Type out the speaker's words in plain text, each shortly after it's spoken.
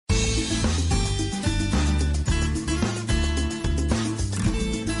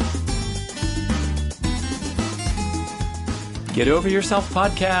Get Over Yourself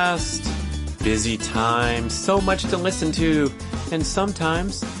podcast. Busy time, so much to listen to, and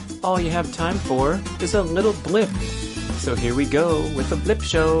sometimes all you have time for is a little blip. So here we go with the Blip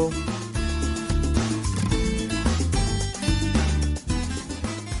Show.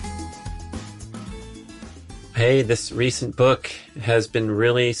 Hey, this recent book has been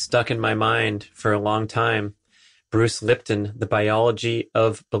really stuck in my mind for a long time. Bruce Lipton, The Biology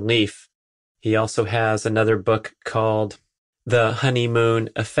of Belief. He also has another book called The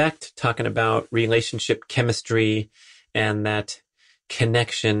Honeymoon Effect, talking about relationship chemistry and that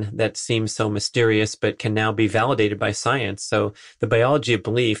connection that seems so mysterious but can now be validated by science. So The Biology of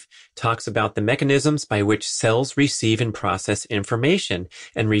Belief talks about the mechanisms by which cells receive and process information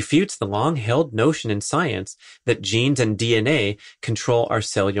and refutes the long-held notion in science that genes and DNA control our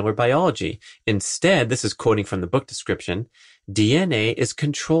cellular biology. Instead, this is quoting from the book description, DNA is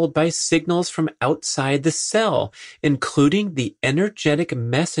controlled by signals from outside the cell, including the energetic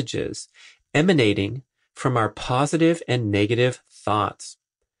messages emanating from our positive and negative thoughts.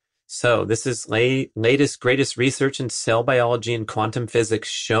 So this is latest, greatest research in cell biology and quantum physics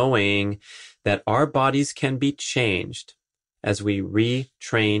showing that our bodies can be changed as we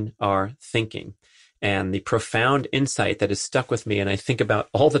retrain our thinking. And the profound insight that has stuck with me and I think about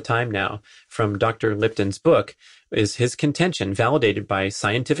all the time now from Dr. Lipton's book is his contention, validated by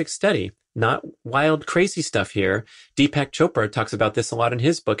scientific study, not wild, crazy stuff here. Deepak Chopra talks about this a lot in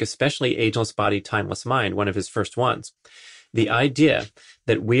his book, especially Ageless Body, Timeless Mind, one of his first ones. The idea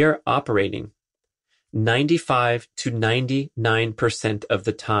that we are operating 95 to 99% of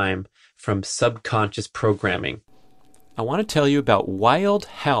the time from subconscious programming. I want to tell you about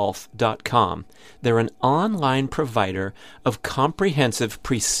wildhealth.com. They're an online provider of comprehensive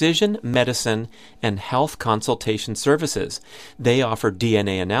precision medicine and health consultation services. They offer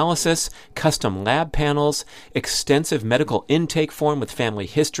DNA analysis, custom lab panels, extensive medical intake form with family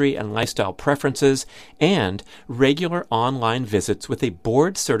history and lifestyle preferences, and regular online visits with a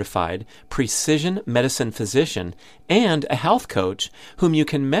board-certified precision medicine physician and a health coach whom you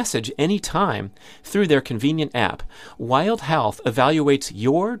can message anytime through their convenient app. Wild Health evaluates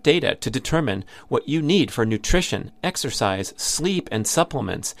your data to determine what you need for nutrition, exercise, sleep, and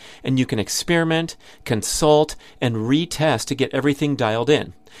supplements, and you can experiment, consult, and retest to get everything dialed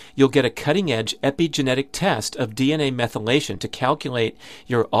in. You'll get a cutting-edge epigenetic test of DNA methylation to calculate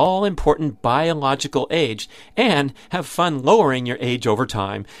your all-important biological age and have fun lowering your age over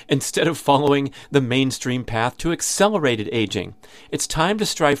time instead of following the mainstream path to accelerated aging. It's time to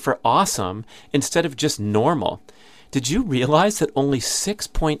strive for awesome instead of just normal. Did you realize that only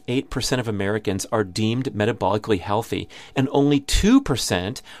 6.8% of Americans are deemed metabolically healthy and only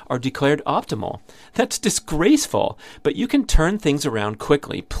 2% are declared optimal? That's disgraceful, but you can turn things around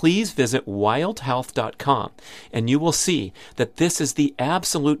quickly. Please visit wildhealth.com and you will see that this is the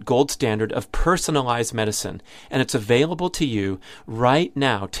absolute gold standard of personalized medicine, and it's available to you right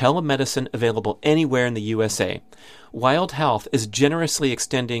now. Telemedicine available anywhere in the USA. Wild Health is generously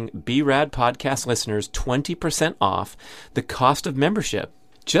extending B-Rad podcast listeners 20% off the cost of membership.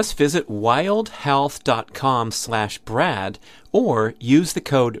 Just visit wildhealth.com/Brad or use the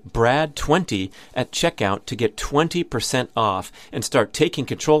code BRAD20 at checkout to get 20% off and start taking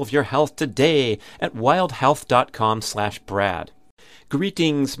control of your health today at wildhealth.com/Brad.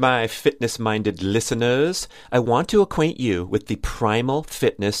 Greetings, my fitness-minded listeners. I want to acquaint you with the Primal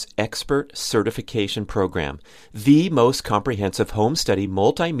Fitness Expert Certification Program, the most comprehensive home study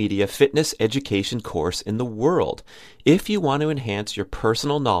multimedia fitness education course in the world. If you want to enhance your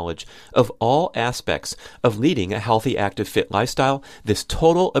personal knowledge of all aspects of leading a healthy, active, fit lifestyle, this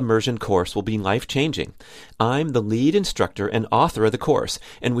total immersion course will be life-changing. I'm the lead instructor and author of the course,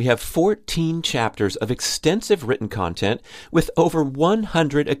 and we have 14 chapters of extensive written content with over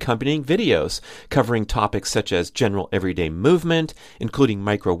 100 accompanying videos covering topics such as general everyday movement, including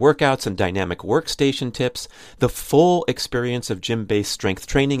micro workouts and dynamic workstation tips, the full experience of gym-based strength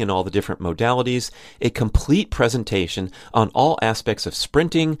training and all the different modalities, a complete presentation on all aspects of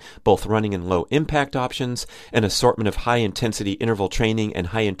sprinting, both running and low impact options, an assortment of high-intensity interval training and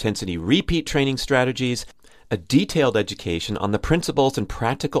high-intensity repeat training strategies, a detailed education on the principles and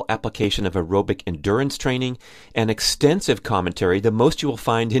practical application of aerobic endurance training, and extensive commentary, the most you will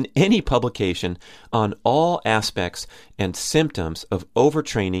find in any publication, on all aspects and symptoms of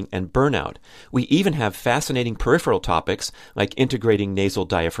overtraining and burnout. We even have fascinating peripheral topics like integrating nasal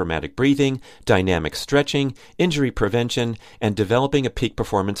diaphragmatic breathing, dynamic stretching, injury prevention, and developing a peak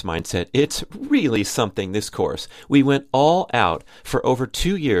performance mindset. It's really something, this course. We went all out for over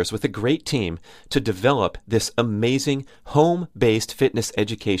 2 years with a great team to develop this amazing home-based fitness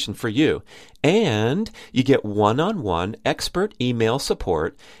education for you. And you get one-on-one expert email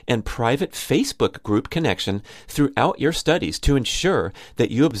support and private Facebook group connection throughout your studies to ensure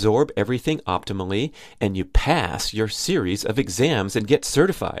that you absorb everything optimally and you pass your series of exams and get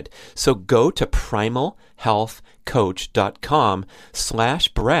certified. So go to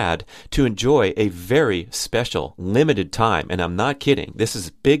primalhealthcoach.com/Brad to enjoy a very special limited time. And I'm not kidding. This is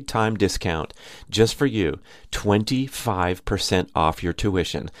a big time discount just for you. 25% off your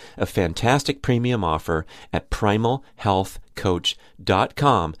tuition. A fantastic premium offer at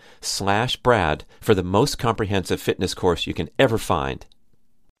primalhealthcoach.com/Brad for the most comprehensive fitness course you can ever find.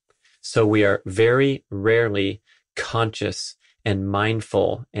 So we are very rarely conscious and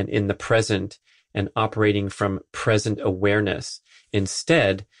mindful and in the present and operating from present awareness.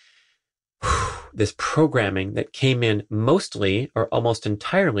 Instead, this programming that came in mostly or almost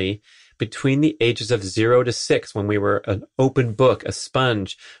entirely between the ages of 0 to 6, when we were an open book, a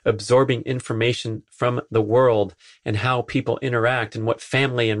sponge, absorbing information from the world and how people interact and what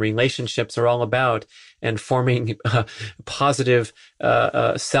family and relationships are all about, and forming positive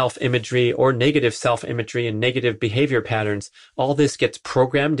self-imagery or negative self-imagery and negative behavior patterns. All this gets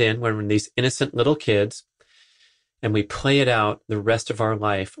programmed in when we're these innocent little kids, and we play it out the rest of our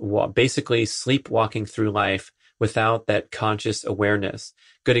life, basically sleepwalking through life without that conscious awareness.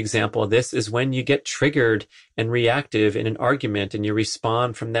 Good example of this is when you get triggered and reactive in an argument and you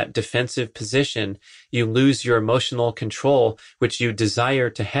respond from that defensive position. You lose your emotional control, which you desire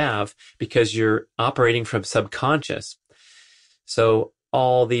to have because you're operating from subconscious. So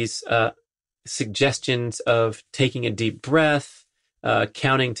all these suggestions of taking a deep breath,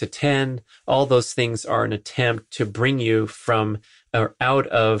 counting to 10, all those things are an attempt to bring you from or out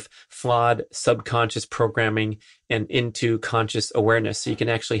of flawed subconscious programming and into conscious awareness, so you can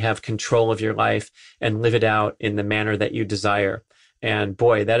actually have control of your life and live it out in the manner that you desire. And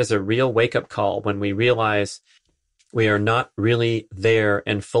boy, that is a real wake-up call when we realize we are not really there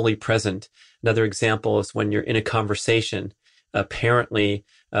and fully present. Another example is when you're in a conversation. Apparently,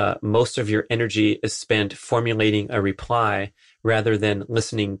 most of your energy is spent formulating a reply rather than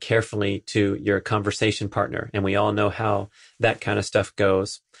listening carefully to your conversation partner. And we all know how that kind of stuff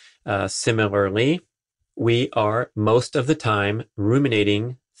goes. Similarly, we are most of the time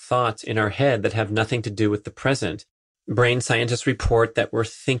ruminating thoughts in our head that have nothing to do with the present. Brain scientists report that we're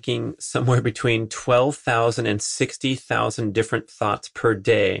thinking somewhere between 12,000 and 60,000 different thoughts per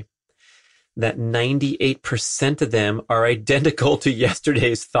day, that 98% of them are identical to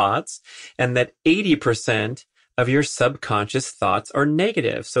yesterday's thoughts, and that 80% of your subconscious thoughts are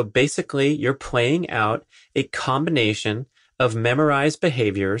negative. So basically, you're playing out a combination of memorized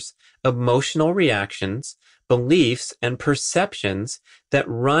behaviors, emotional reactions, beliefs, and perceptions that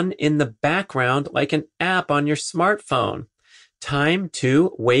run in the background like an app on your smartphone. Time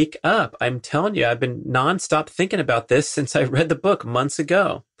to wake up. I'm telling you, I've been nonstop thinking about this since I read the book months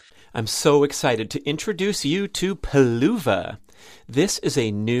ago. I'm so excited to introduce you to Peluva. This is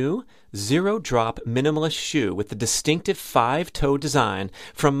a new zero-drop minimalist shoe with the distinctive 5-toe design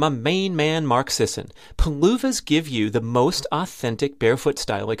from my main man, Mark Sisson. Peluvas give you the most authentic barefoot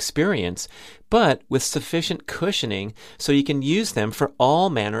style experience, but with sufficient cushioning so you can use them for all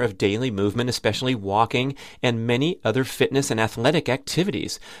manner of daily movement, especially walking and many other fitness and athletic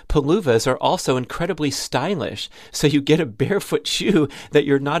activities. Peluvas are also incredibly stylish, so you get a barefoot shoe that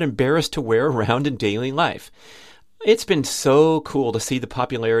you're not embarrassed to wear around in daily life. It's been so cool to see the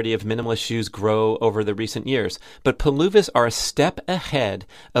popularity of minimalist shoes grow over the recent years, but Peluvas are a step ahead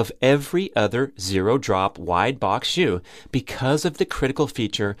of every other zero-drop wide box shoe because of the critical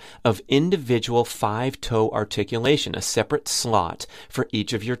feature of individual 5-toe articulation, a separate slot for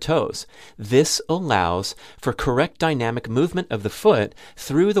each of your toes. This allows for correct dynamic movement of the foot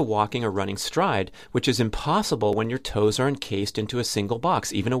through the walking or running stride, which is impossible when your toes are encased into a single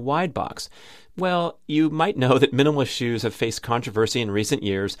box, even a wide box. Well, you might know that minimalist shoes have faced controversy in recent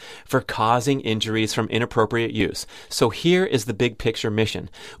years for causing injuries from inappropriate use. So here is the big picture mission.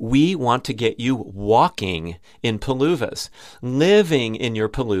 We want to get you walking in Peluvas, living in your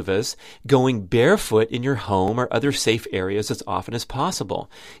Peluvas, going barefoot in your home or other safe areas as often as possible.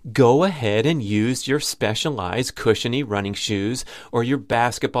 Go ahead and use your specialized cushiony running shoes or your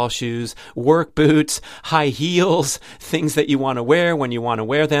basketball shoes, work boots, high heels, things that you want to wear when you want to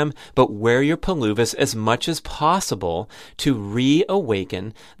wear them, but wear your Peluvas as much as possible to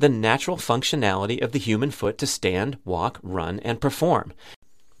reawaken the natural functionality of the human foot to stand, walk, run, and perform.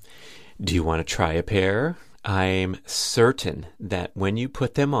 Do you want to try a pair? I'm certain that when you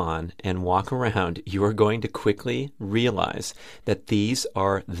put them on and walk around, you are going to quickly realize that these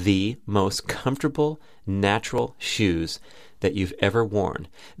are the most comfortable, natural shoes that you've ever worn.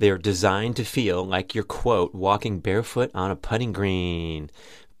 They are designed to feel like you're, quote, walking barefoot on a putting green.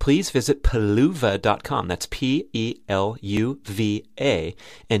 Please visit Peluva.com, that's Peluva,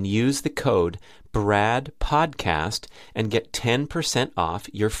 and use the code BRADPODCAST and get 10% off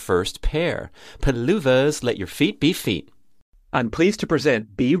your first pair. Peluvas, let your feet be feet. I'm pleased to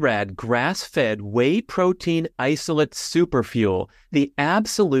present B-Rad grass-fed whey protein isolate superfuel, the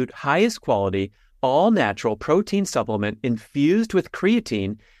absolute highest quality, all-natural protein supplement infused with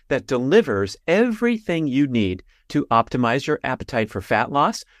creatine that delivers everything you need to optimize your appetite for fat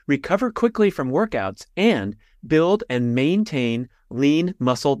loss, recover quickly from workouts, and build and maintain lean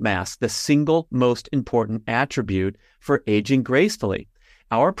muscle mass, the single most important attribute for aging gracefully.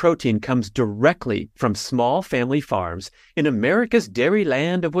 Our protein comes directly from small family farms in America's dairy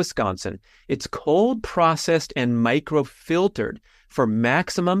land of Wisconsin. It's cold processed and microfiltered for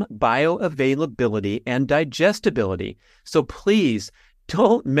maximum bioavailability and digestibility. So please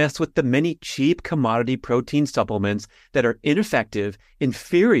don't mess with the many cheap commodity protein supplements that are ineffective,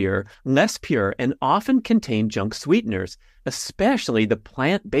 inferior, less pure, and often contain junk sweeteners, especially the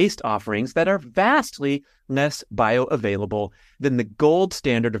plant-based offerings that are vastly less bioavailable than the gold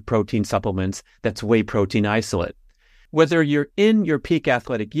standard of protein supplements, that's whey protein isolate. Whether you're in your peak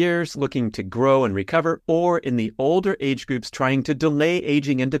athletic years looking to grow and recover, or in the older age groups trying to delay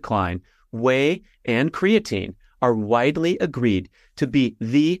aging and decline, whey and creatine are widely agreed to be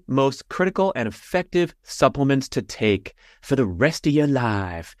the most critical and effective supplements to take for the rest of your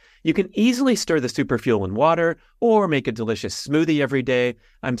life. You can easily stir the superfuel in water or make a delicious smoothie every day.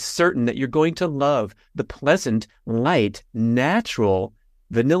 I'm certain that you're going to love the pleasant, light, natural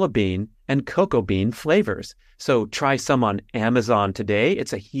vanilla bean and cocoa bean flavors. So try some on Amazon today.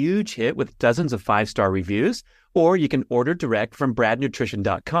 It's a huge hit with dozens of 5-star reviews. Or you can order direct from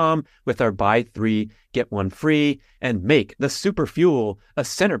bradnutrition.com with our buy 3, get 1 free, and make the superfuel a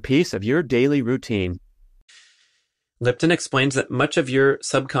centerpiece of your daily routine. Lipton explains that much of your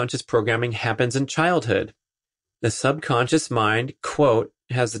subconscious programming happens in childhood. The subconscious mind, quote,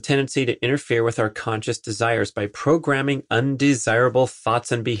 has the tendency to interfere with our conscious desires by programming undesirable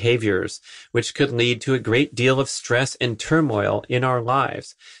thoughts and behaviors, which could lead to a great deal of stress and turmoil in our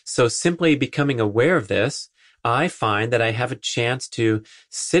lives. So simply becoming aware of this, I find that I have a chance to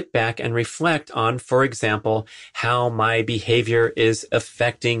sit back and reflect on, for example, how my behavior is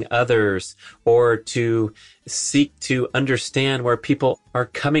affecting others, or to seek to understand where people are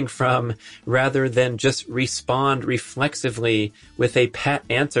coming from rather than just respond reflexively with a pat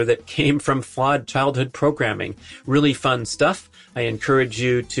answer that came from flawed childhood programming. Really fun stuff. I encourage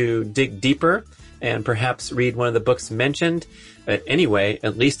you to dig deeper and perhaps read one of the books mentioned. But anyway,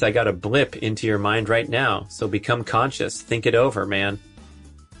 at least I got a blip into your mind right now. So become conscious. Think it over, man.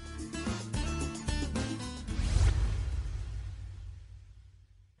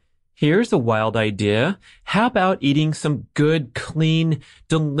 Here's a wild idea. How about eating some good, clean,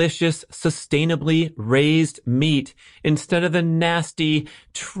 delicious, sustainably raised meat instead of the nasty,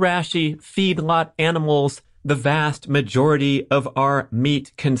 trashy feedlot animals, the vast majority of our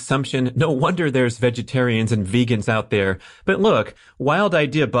meat consumption? No wonder there's vegetarians and vegans out there. But look, Wild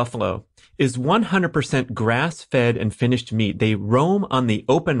Idea Buffalo is 100% grass-fed and finished meat. They roam on the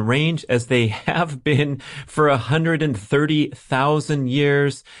open range as they have been for 130,000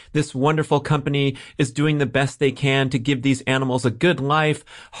 years. This wonderful company is doing the best they can to give these animals a good life,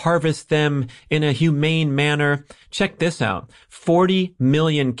 harvest them in a humane manner. Check this out. 40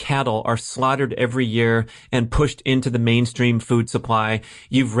 million cattle are slaughtered every year and pushed into the mainstream food supply.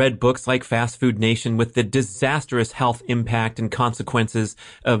 You've read books like Fast Food Nation with the disastrous health impact and consequences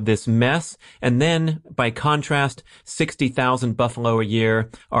of this mess. And then, by contrast, 60,000 buffalo a year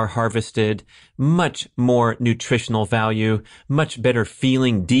are harvested. Much more nutritional value, much better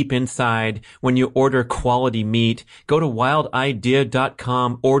feeling deep inside when you order quality meat. Go to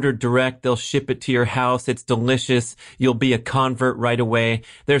wildidea.com, order direct. They'll ship it to your house. It's delicious. You'll be a convert right away.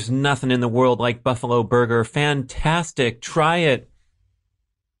 There's nothing in the world like Buffalo Burger. Fantastic. Try it.